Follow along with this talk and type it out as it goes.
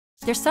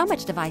There's so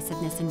much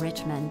divisiveness in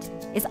Richmond.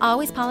 It's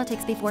always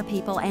politics before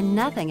people, and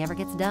nothing ever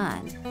gets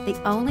done. The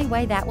only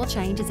way that will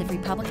change is if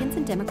Republicans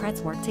and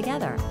Democrats work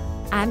together.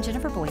 I'm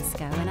Jennifer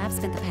Boysko, and I've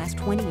spent the past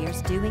 20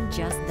 years doing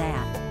just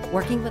that,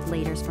 working with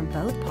leaders from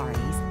both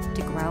parties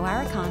to grow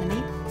our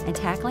economy and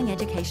tackling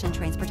education and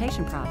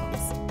transportation problems.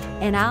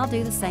 And I'll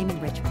do the same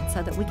in Richmond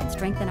so that we can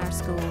strengthen our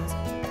schools,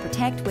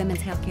 protect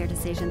women's health care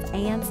decisions,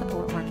 and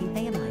support working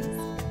families.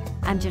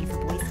 I'm Jennifer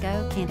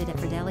Boysko, candidate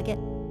for delegate,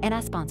 and I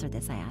sponsored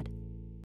this ad.